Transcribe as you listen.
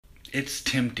It's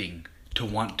tempting to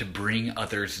want to bring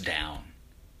others down.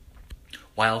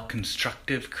 While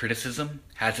constructive criticism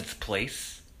has its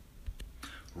place,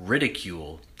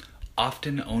 ridicule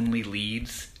often only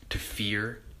leads to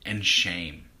fear and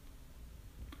shame.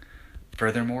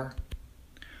 Furthermore,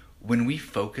 when we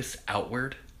focus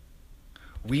outward,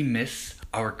 we miss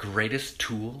our greatest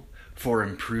tool for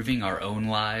improving our own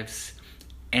lives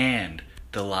and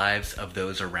the lives of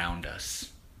those around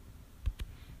us.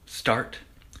 Start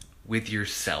with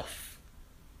yourself.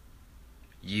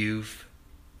 You've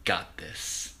got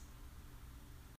this.